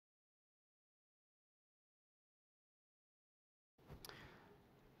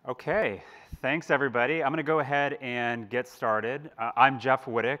Okay, thanks everybody. I'm going to go ahead and get started. I'm Jeff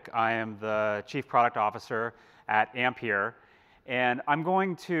Wittich. I am the Chief Product Officer at Ampere, and I'm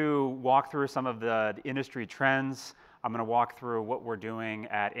going to walk through some of the industry trends. I'm going to walk through what we're doing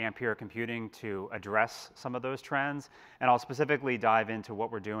at Ampere Computing to address some of those trends, and I'll specifically dive into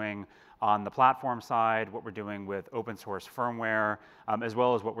what we're doing on the platform side, what we're doing with open source firmware, as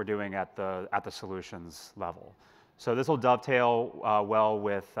well as what we're doing at the solutions level. So this will dovetail well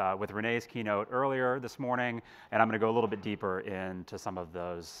with Renee's keynote earlier this morning, and I'm going to go a little bit deeper into some of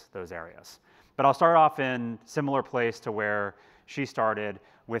those areas. But I'll start off in similar place to where she started,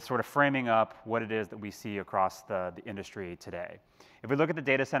 with sort of framing up what it is that we see across the industry today. If we look at the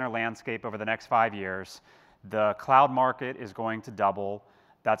data center landscape over the next 5 years, the cloud market is going to double.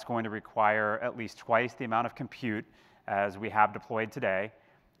 That's going to require at least twice the amount of compute as we have deployed today.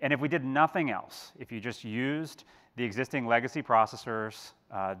 And if we did nothing else, if you just used the existing legacy processors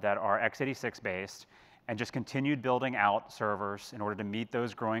that are x86 based and just continued building out servers in order to meet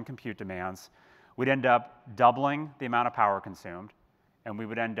those growing compute demands, we'd end up doubling the amount of power consumed, and we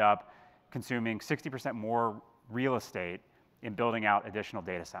would end up consuming 60% more real estate in building out additional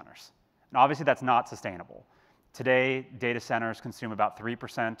data centers. And obviously that's not sustainable. Today, data centers consume about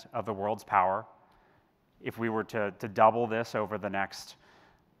 3% of the world's power. If we were to double this over the next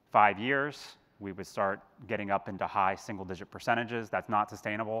 5 years, we would start getting up into high single-digit percentages. That's not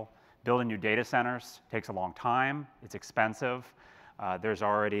sustainable. Building new data centers takes a long time. It's expensive. There's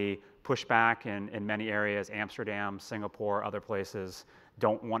already pushback in many areas. Amsterdam, Singapore, other places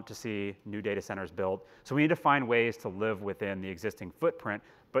don't want to see new data centers built. So we need to find ways to live within the existing footprint,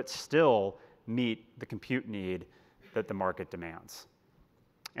 but still meet the compute need that the market demands.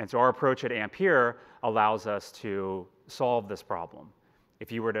 And so our approach at Ampere allows us to solve this problem.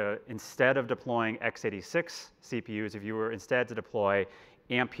 If you were to, instead of deploying x86 CPUs, if you were instead to deploy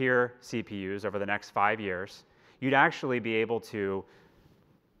Ampere CPUs over the next 5 years, you'd actually be able to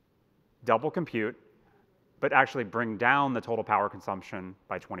double compute, but actually bring down the total power consumption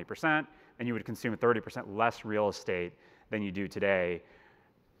by 20%, and you would consume 30% less real estate than you do today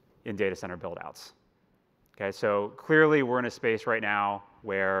in data center build-outs. Okay, so clearly we're in a space right now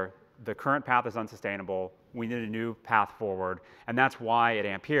where the current path is unsustainable. We need a new path forward, and that's why at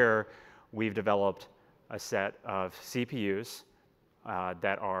Ampere we've developed a set of CPUs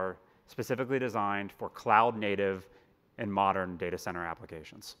that are specifically designed for cloud-native and modern data center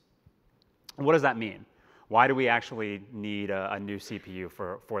applications. What does that mean? Why do we actually need a new CPU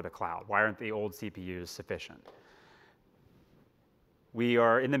for the cloud? Why aren't the old CPUs sufficient? We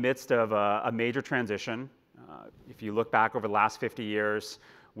are in the midst of a major transition. If you look back over the last 50 years,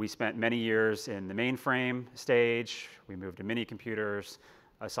 we spent many years in the mainframe stage. We moved to mini computers.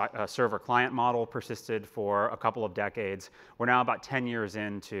 A server-client model persisted for a couple of decades. We're now about 10 years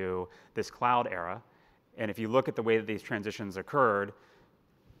into this cloud era. And if you look at the way that these transitions occurred,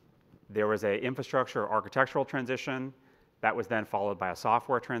 there was an infrastructure architectural transition that was then followed by a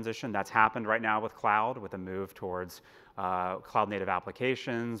software transition. That's happened right now with cloud, with a move towards cloud-native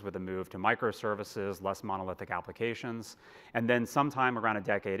applications, with a move to microservices, less monolithic applications. And then sometime around a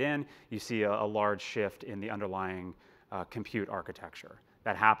decade in, you see a large shift in the underlying compute architecture.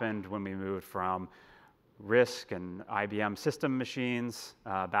 That happened when we moved from RISC and IBM system machines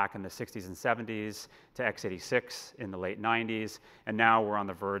back in the 60s and 70s to x86 in the late 90s. And now we're on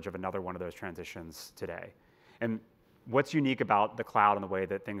the verge of another one of those transitions today. And what's unique about the cloud and the way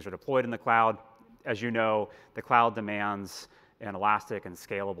that things are deployed in the cloud? As you know, the cloud demands an elastic and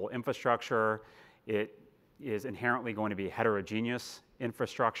scalable infrastructure. It is inherently going to be heterogeneous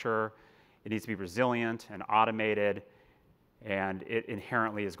infrastructure. It needs to be resilient and automated. And it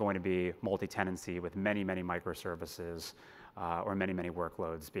inherently is going to be multi-tenancy with many, many microservices or many, many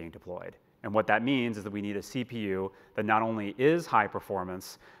workloads being deployed. And what that means is that we need a CPU that not only is high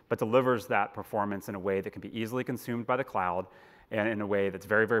performance, but delivers that performance in a way that can be easily consumed by the cloud and in a way that's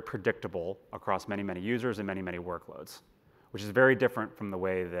very, very predictable across many, many users and many, many workloads, which is very different from the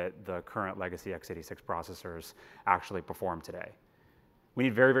way that the current legacy x86 processors actually perform today. We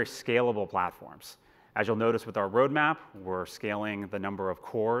need very, very scalable platforms. As you'll notice with our roadmap, we're scaling the number of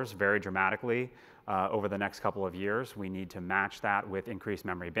cores very dramatically over the next couple of years. We need to match that with increased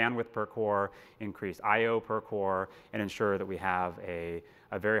memory bandwidth per core, increased I/O per core, and ensure that we have a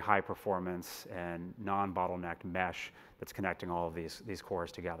very high performance and non-bottlenecked mesh that's connecting all of these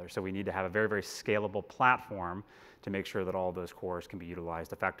cores together. So we need to have a very, very scalable platform to make sure that all of those cores can be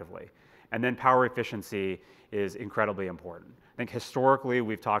utilized effectively. And then power efficiency is incredibly important. I think historically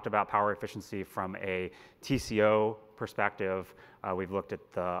we've talked about power efficiency from a TCO perspective. We've looked at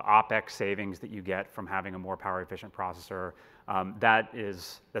the OpEx savings that you get from having a more power efficient processor. That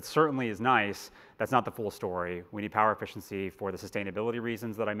certainly is nice. That's not the full story. We need power efficiency for the sustainability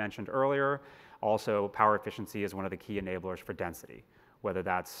reasons that I mentioned earlier. Also, power efficiency is one of the key enablers for density, whether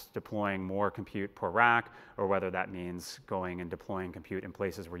that's deploying more compute per rack or whether that means going and deploying compute in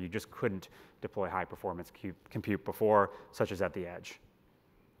places where you just couldn't deploy high performance compute before, such as at the edge.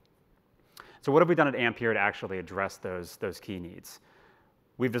 So what have we done at Ampere to actually address those key needs?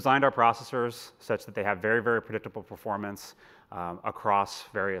 We've designed our processors such that they have very, very predictable performance across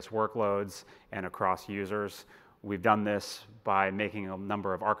various workloads and across users. We've done this by making a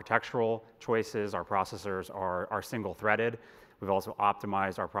number of architectural choices. Our processors are single-threaded. We've also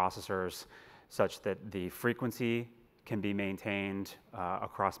optimized our processors such that the frequency can be maintained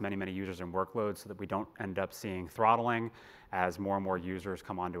across many, many users and workloads so that we don't end up seeing throttling as more and more users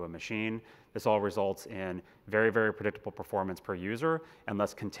come onto a machine. This all results in very, very predictable performance per user and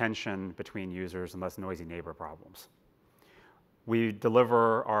less contention between users and less noisy neighbor problems. We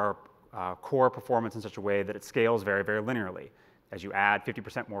deliver our core performance in such a way that it scales very, very linearly. As you add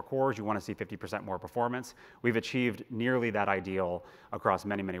 50% more cores, you want to see 50% more performance. We've achieved nearly that ideal across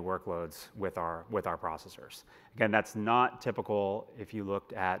many, many workloads with our processors. Again, that's not typical if you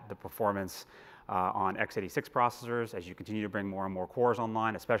looked at the performance on x86 processors as you continue to bring more and more cores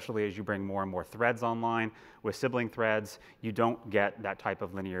online, especially as you bring more and more threads online. With sibling threads, you don't get that type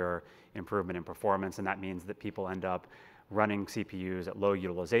of linear improvement in performance, and that means that people end up running CPUs at low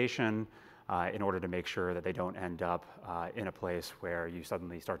utilization in order to make sure that they don't end up in a place where you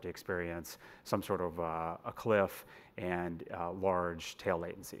suddenly start to experience some sort of a cliff and large tail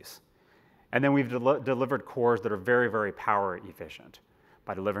latencies. And then we've delivered cores that are very, very power efficient.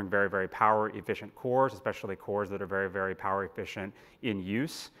 By delivering very, very power efficient cores, especially cores that are very, very power efficient in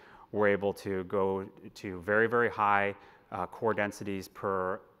use, we're able to go to very, very high core densities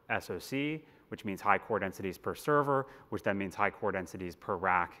per SoC, which means high core densities per server, which then means high core densities per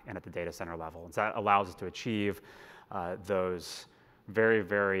rack and at the data center level. And so that allows us to achieve those very,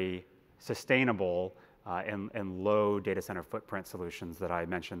 very sustainable and low data center footprint solutions that I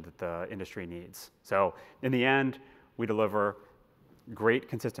mentioned that the industry needs. So in the end, we deliver great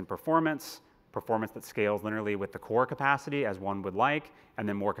consistent performance that scales linearly with the core capacity as one would like, and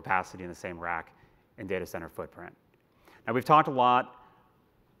then more capacity in the same rack and data center footprint. Now we've talked a lot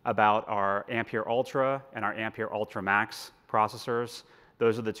about our Ampere Ultra and our Ampere Ultra Max processors.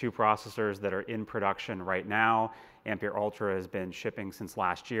 Those are the two processors that are in production right now. Ampere Ultra has been shipping since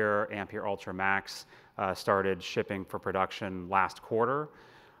last year. Ampere Ultra Max started shipping for production last quarter.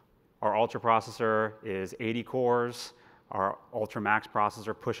 Our Ultra processor is 80 cores. Our Ultra Max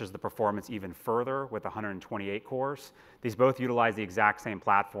processor pushes the performance even further with 128 cores. These both utilize the exact same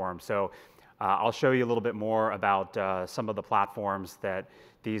platform. So I'll show you a little bit more about some of the platforms that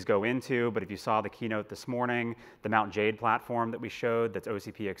these go into, but if you saw the keynote this morning, the Mount Jade platform that we showed that's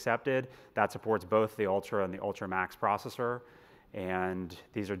OCP accepted, that supports both the Ultra and the Ultra Max processor. And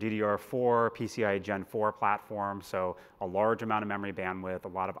these are DDR4, PCIe Gen 4 platforms, so a large amount of memory bandwidth, a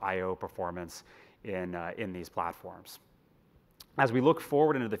lot of I/O performance in these platforms. As we look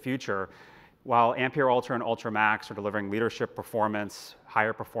forward into the future, while Ampere Ultra and Ultra Max are delivering leadership performance,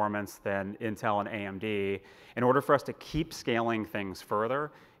 higher performance than Intel and AMD, in order for us to keep scaling things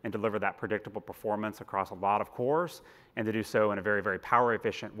further and deliver that predictable performance across a lot of cores, and to do so in a very, very power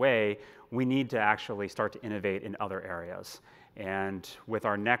efficient way, we need to actually start to innovate in other areas. And with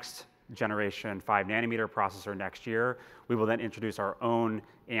our next generation 5 nanometer processor next year, we will then introduce our own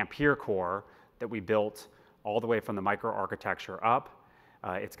Ampere core that we built all the way from the microarchitecture up.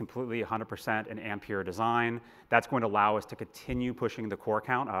 It's completely 100% an Ampere design. That's going to allow us to continue pushing the core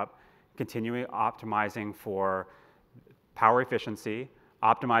count up, continuing optimizing for power efficiency,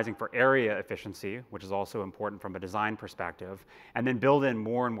 optimizing for area efficiency, which is also important from a design perspective, and then build in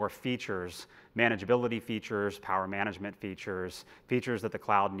more and more features, manageability features, power management features, features that the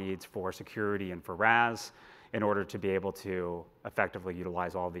cloud needs for security and for RAS, in order to be able to effectively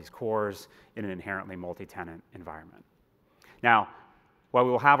utilize all of these cores in an inherently multi-tenant environment. Now, while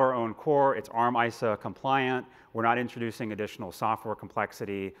we will have our own core, it's ARM ISA compliant. We're not introducing additional software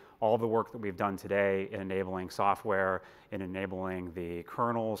complexity. All the work that we've done today in enabling software, in enabling the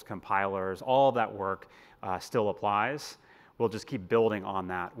kernels, compilers, all of that work still applies. We'll just keep building on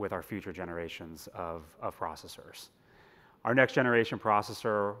that with our future generations of processors. Our next generation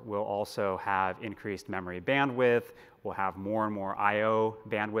processor will also have increased memory bandwidth. We'll have more and more I/O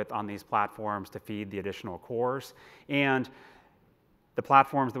bandwidth on these platforms to feed the additional cores. And The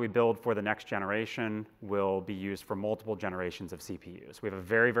platforms that we build for the next generation will be used for multiple generations of CPUs. We have a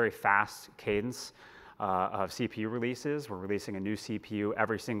very, very fast cadence of CPU releases. We're releasing a new CPU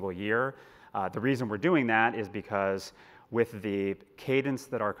every single year. The reason we're doing that is because with the cadence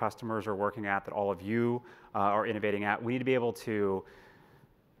that our customers are working at, that all of you are innovating at, we need to be able to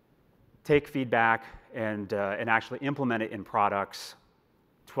take feedback and actually implement it in products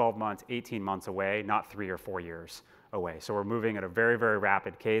 12 months, 18 months away, not 3 or 4 years away. So we're moving at a very, very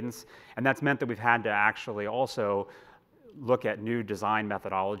rapid cadence. And that's meant that we've had to actually also look at new design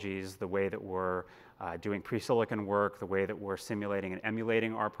methodologies, the way that we're doing pre-silicon work, the way that we're simulating and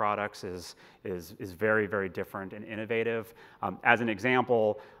emulating our products is very, very different and innovative. As an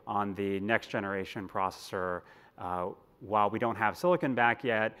example, on the next generation processor, while we don't have silicon back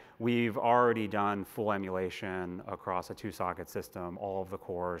yet, we've already done full emulation across a 2-socket system, all of the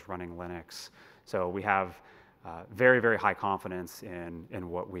cores running Linux. So we have very, very high confidence in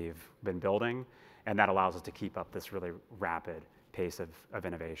what we've been building, and that allows us to keep up this really rapid pace of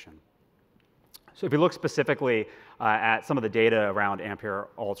innovation. So if you look specifically at some of the data around Ampere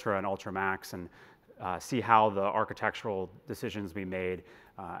Ultra and Ultra Max and see how the architectural decisions we made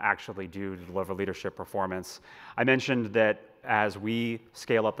actually do to deliver leadership performance. I mentioned that as we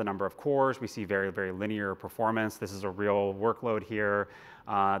scale up the number of cores, we see very, very linear performance. This is a real workload here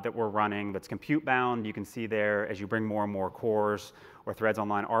that we're running that's compute bound. You can see there, as you bring more and more cores or threads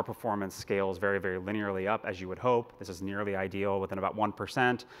online, our performance scales very, very linearly up, as you would hope. This is nearly ideal within about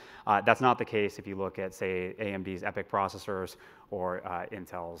 1%. That's not the case if you look at, say, AMD's EPYC processors or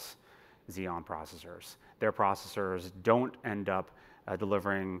Intel's Xeon processors. Their processors don't end up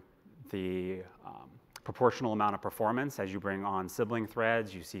delivering the proportional amount of performance. As you bring on sibling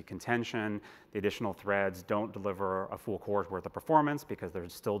threads, you see contention. The additional threads don't deliver a full core's worth of performance because they're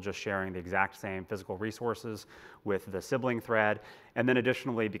still just sharing the exact same physical resources with the sibling thread. And then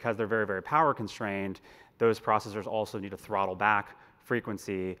additionally, because they're very, very power constrained, those processors also need to throttle back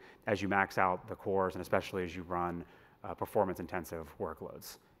frequency as you max out the cores, and especially as you run performance-intensive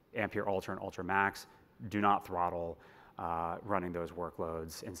workloads. Ampere Ultra and Ultra Max do not throttle running those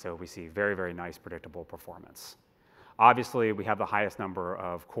workloads, and so we see very, very nice predictable performance. Obviously, we have the highest number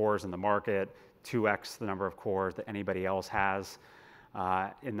of cores in the market, 2x the number of cores that anybody else has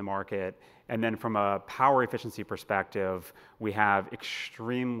in the market. And then from a power efficiency perspective, we have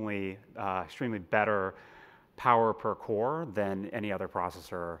extremely better power per core than any other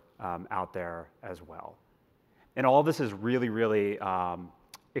processor out there as well. And all this is really, really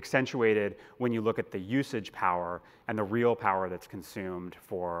accentuated when you look at the usage power and the real power that's consumed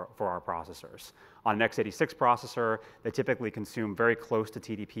for our processors. On an x86 processor, they typically consume very close to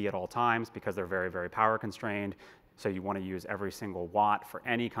TDP at all times because they're very, very power constrained. So you want to use every single watt for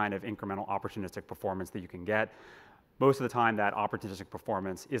any kind of incremental opportunistic performance that you can get. Most of the time, that opportunistic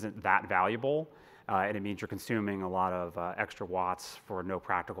performance isn't that valuable, and it means you're consuming a lot of extra watts for no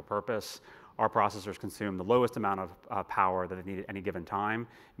practical purpose. Our processors consume the lowest amount of power that they need at any given time,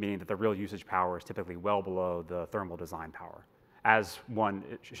 meaning that the real usage power is typically well below the thermal design power, as one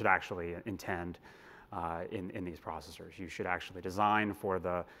should actually intend in these processors. You should actually design for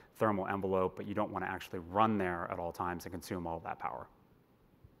the thermal envelope, but you don't want to actually run there at all times and consume all of that power.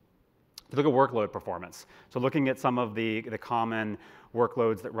 If you look at workload performance, so looking at some of the common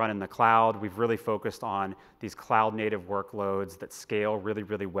workloads that run in the cloud, we've really focused on these cloud-native workloads that scale really,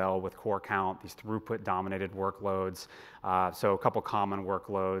 really well with core count, these throughput-dominated workloads. So a couple common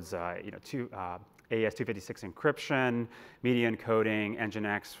workloads, AES-256 encryption, media encoding,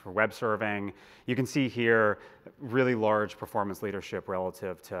 Nginx for web serving. You can see here really large performance leadership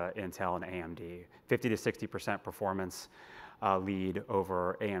relative to Intel and AMD, 50 to 60% performance lead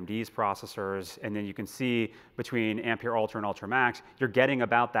over AMD's processors. And then you can see between Ampere Ultra and Ultra Max, you're getting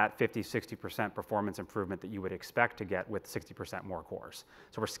about that 50, 60% performance improvement that you would expect to get with 60% more cores.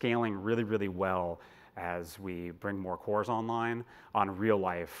 So we're scaling really, really well as we bring more cores online on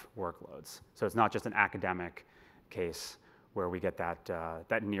real-life workloads. So it's not just an academic case where we get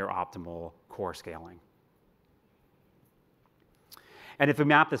that near optimal core scaling. And if we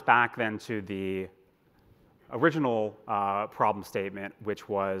map this back then to the original problem statement, which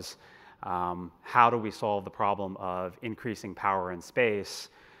was how do we solve the problem of increasing power in space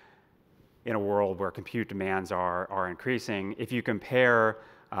in a world where compute demands are increasing. If you compare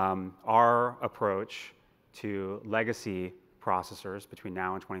our approach to legacy processors between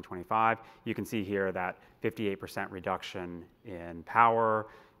now and 2025, you can see here that 58% reduction in power,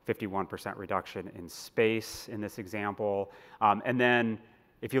 51% reduction in space in this example. And then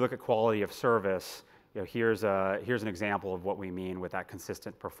if you look at quality of service, here's an example of what we mean with that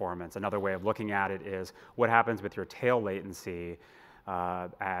consistent performance. Another way of looking at it is what happens with your tail latency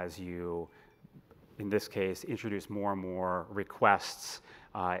as you, in this case, introduce more and more requests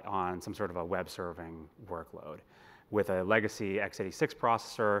on some sort of a web serving workload. With a legacy x86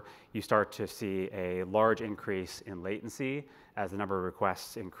 processor, you start to see a large increase in latency as the number of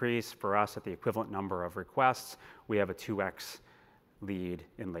requests increase. For us, at the equivalent number of requests, we have a 2x lead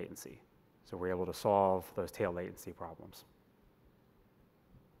in latency. So we're able to solve those tail latency problems.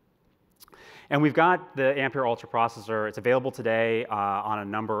 And we've got the Ampere Ultra processor. It's available today on a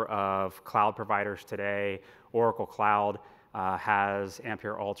number of cloud providers today. Oracle Cloud has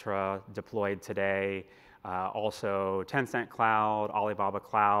Ampere Ultra deployed today. Also, Tencent Cloud, Alibaba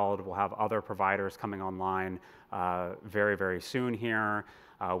Cloud will have other providers coming online very, very soon here.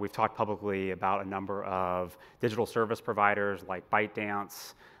 We've talked publicly about a number of digital service providers like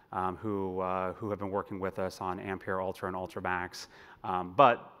ByteDance, who have been working with us on Ampere Ultra and Ultra Max.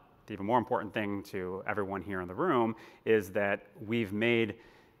 But the even more important thing to everyone here in the room is that we've made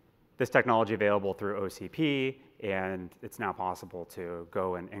this technology available through OCP, and it's now possible to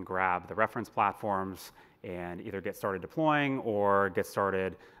go and grab the reference platforms and either get started deploying or get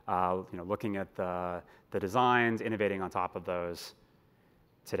started looking at the designs, innovating on top of those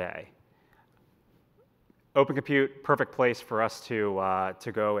today. Open Compute, perfect place for us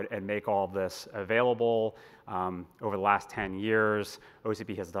to go and make all of this available. Over the last 10 years,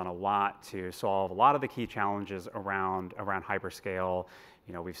 OCP has done a lot to solve a lot of the key challenges around hyperscale.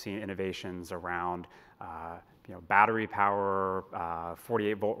 We've seen innovations around battery power,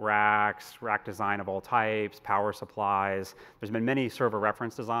 48-volt racks, rack design of all types, power supplies. There's been many server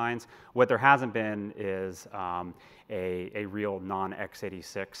reference designs. What there hasn't been is a real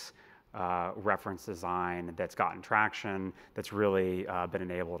non-x86 reference design that's gotten traction, that's really been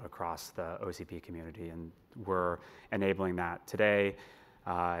enabled across the OCP community. And we're enabling that today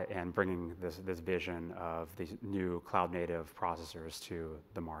and bringing this vision of these new cloud-native processors to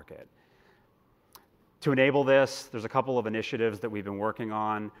the market. To enable this, there's a couple of initiatives that we've been working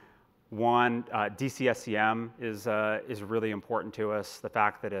on. One, DC-SCM is really important to us. The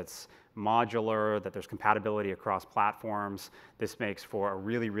fact that it's modular, that there's compatibility across platforms. This makes for a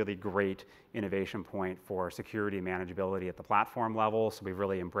really, really great innovation point for security manageability at the platform level. So we've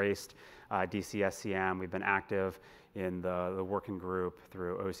really embraced DC-SCM. We've been active in the working group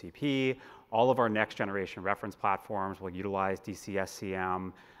through OCP. All of our next generation reference platforms will utilize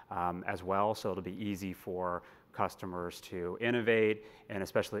DC-SCM as well. So it'll be easy for customers to innovate, and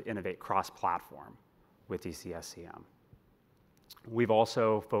especially innovate cross-platform with DC-SCM. We've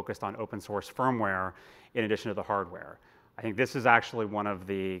also focused on open source firmware in addition to the hardware. I think this is actually one of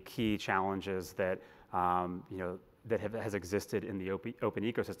the key challenges that has existed in the open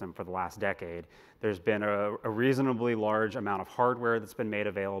ecosystem for the last decade. There's been a reasonably large amount of hardware that's been made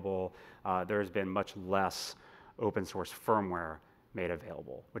available. There's been much less open source firmware made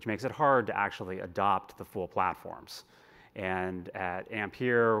available, which makes it hard to actually adopt the full platforms. And at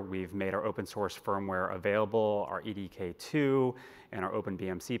Ampere, we've made our open source firmware available. Our EDK2 and our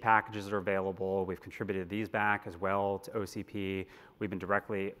OpenBMC packages are available. We've contributed these back as well to OCP. We've been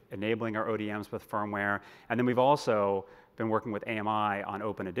directly enabling our ODMs with firmware. And then we've also been working with AMI on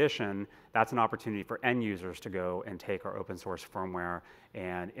Open Edition. That's an opportunity for end users to go and take our open source firmware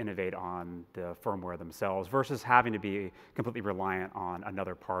and innovate on the firmware themselves versus having to be completely reliant on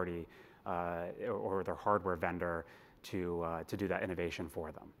another party or their hardware vendor to do that innovation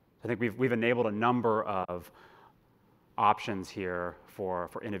for them. I think we've enabled a number of options here for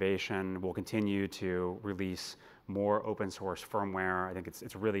innovation. We'll continue to release more open source firmware. I think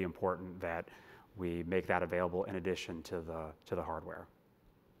it's really important that we make that available in addition to the hardware.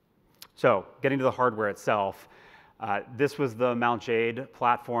 So getting to the hardware itself, this was the Mount Jade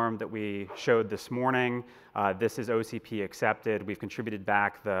platform that we showed this morning. This is OCP accepted. We've contributed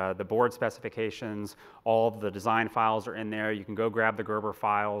back the board specifications. All of the design files are in there. You can go grab the Gerber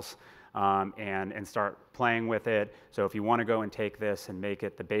files and start playing with it. So if you want to go and take this and make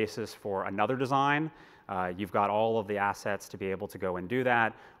it the basis for another design, you've got all of the assets to be able to go and do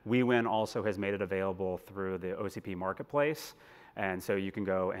that. WeWin also has made it available through the OCP marketplace. And so you can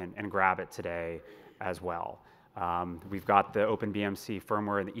go and grab it today as well. We've got the OpenBMC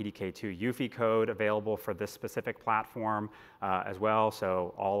firmware and the EDK2 UFI code available for this specific platform as well.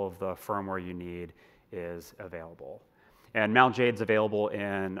 So all of the firmware you need is available. And Mount Jade's available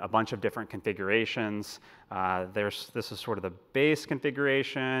in a bunch of different configurations. This is sort of the base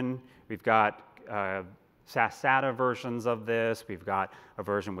configuration. We've got SAS SATA versions of this. We've got a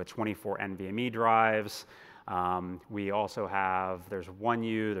version with 24 NVMe drives. We also have, there's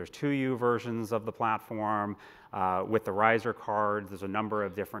 1U, there's 2U versions of the platform. With the riser cards, there's a number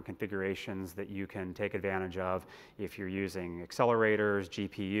of different configurations that you can take advantage of if you're using accelerators,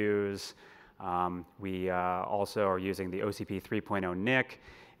 GPUs. We also are using the OCP 3.0 NIC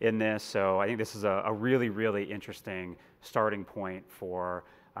in this, so I think this is a really, really interesting starting point for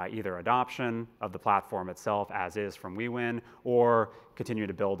either adoption of the platform itself as is from WeWin, or continue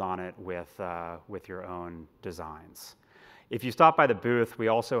to build on it with your own designs. If you stop by the booth, we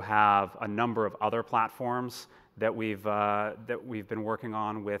also have a number of other platforms that we've been working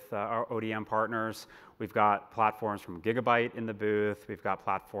on with our ODM partners. We've got platforms from Gigabyte in the booth. We've got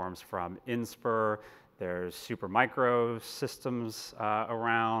platforms from Inspur. There's Supermicro systems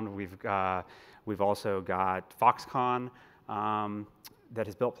around. We've also got Foxconn that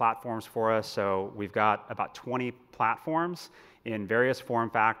has built platforms for us. So we've got about 20 platforms in various form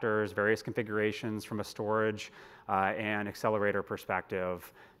factors, various configurations from a storage and accelerator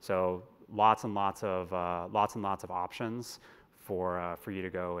perspective. So lots and lots of options for you to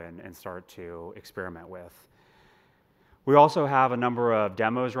go and start to experiment with. We also have a number of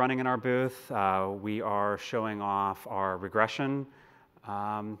demos running in our booth. We are showing off our regression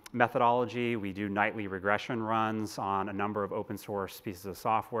methodology. We do nightly regression runs on a number of open source pieces of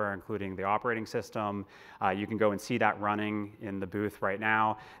software, including the operating system. You can go and see that running in the booth right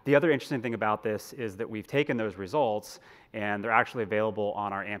now. The other interesting thing about this is that we've taken those results and they're actually available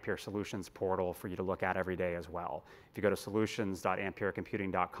on our Ampere Solutions portal for you to look at every day as well. If you go to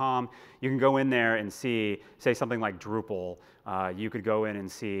solutions.amperecomputing.com, you can go in there and see, say something like Drupal. You could go in and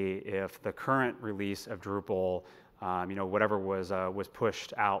see if the current release of Drupal, whatever was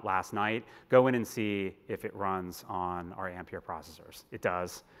pushed out last night, go in and see if it runs on our Ampere processors. It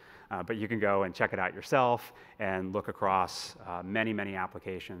does, but you can go and check it out yourself and look across many, many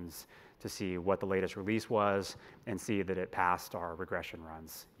applications to see what the latest release was and see that it passed our regression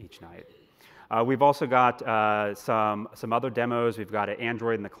runs each night. We've also got some other demos. We've got an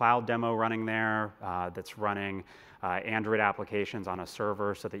Android in the cloud demo running there that's running Android applications on a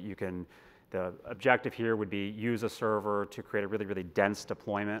server so that you can. The objective here would be use a server to create a really, really dense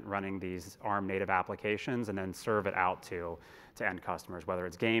deployment running these ARM native applications and then serve it out to end customers, whether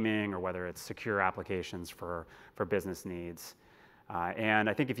it's gaming or whether it's secure applications for business needs. And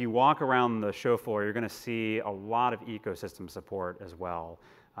I think if you walk around the show floor, you're going to see a lot of ecosystem support as well.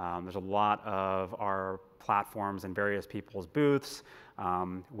 There's a lot of our platforms in various people's booths,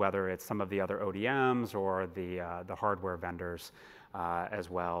 whether it's some of the other ODMs or the hardware vendors as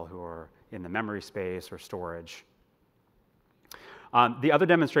well who are in the memory space or storage. The other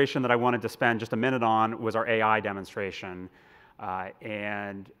demonstration that I wanted to spend just a minute on was our AI demonstration.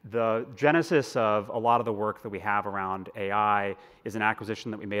 And the genesis of a lot of the work that we have around AI is an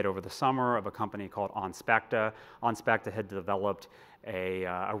acquisition that we made over the summer of a company called Onspecta. Onspecta had developed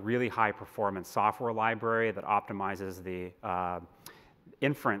a really high performance software library that optimizes the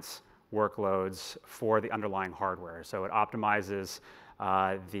inference workloads for the underlying hardware. So it optimizes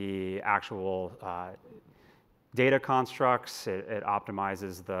the actual data constructs. It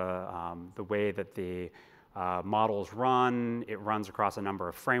optimizes the way that the models run. It runs across a number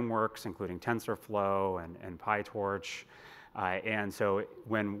of frameworks, including TensorFlow and PyTorch. And so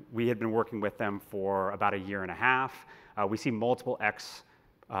when we had been working with them for about a year and a half, we see multiple X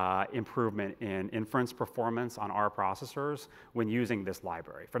improvement in inference performance on our processors when using this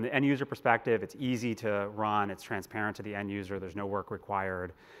library. From the end user perspective, it's easy to run. It's transparent to the end user. There's no work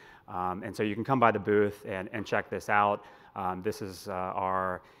required. And so you can come by the booth and check this out. This is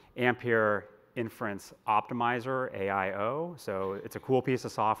our Ampere Inference Optimizer, AIO. So it's a cool piece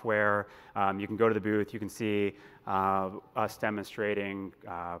of software. You can go to the booth. You can see us demonstrating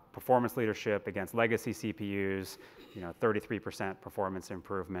performance leadership against legacy CPUs, 33% performance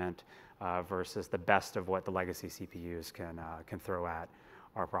improvement versus the best of what the legacy CPUs can throw at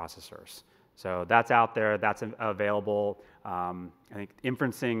our processors. So that's out there, that's available. I think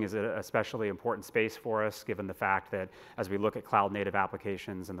inferencing is an especially important space for us, given the fact that as we look at cloud native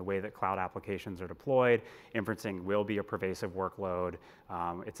applications and the way that cloud applications are deployed, inferencing will be a pervasive workload.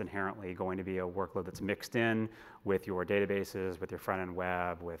 It's inherently going to be a workload that's mixed in with your databases, with your front-end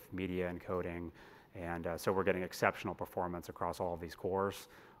web, with media encoding. And so we're getting exceptional performance across all of these cores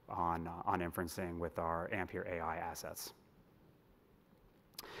on inferencing with our Ampere AI assets.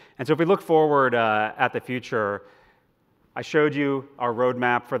 And so if we look forward at the future, I showed you our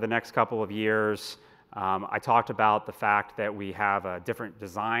roadmap for the next couple of years. I talked about the fact that we have a different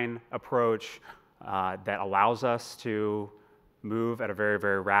design approach that allows us to move at a very,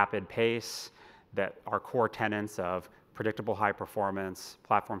 very rapid pace, that our core tenets of predictable high performance,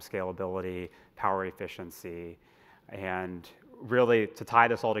 platform scalability, power efficiency, and really to tie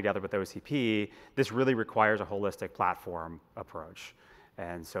this all together with OCP, this really requires a holistic platform approach.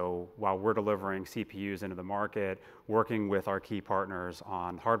 And so while we're delivering CPUs into the market, working with our key partners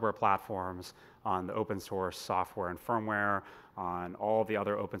on hardware platforms, on the open source software and firmware, on all the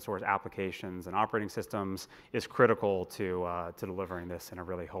other open source applications and operating systems is critical to delivering this in a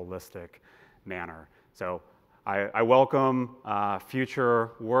really holistic manner. So I welcome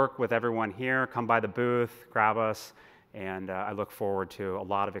future work with everyone here. Come by the booth, grab us, and I look forward to a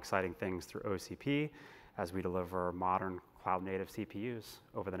lot of exciting things through OCP as we deliver modern cloud-native CPUs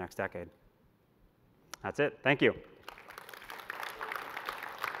over the next decade. That's it. Thank you.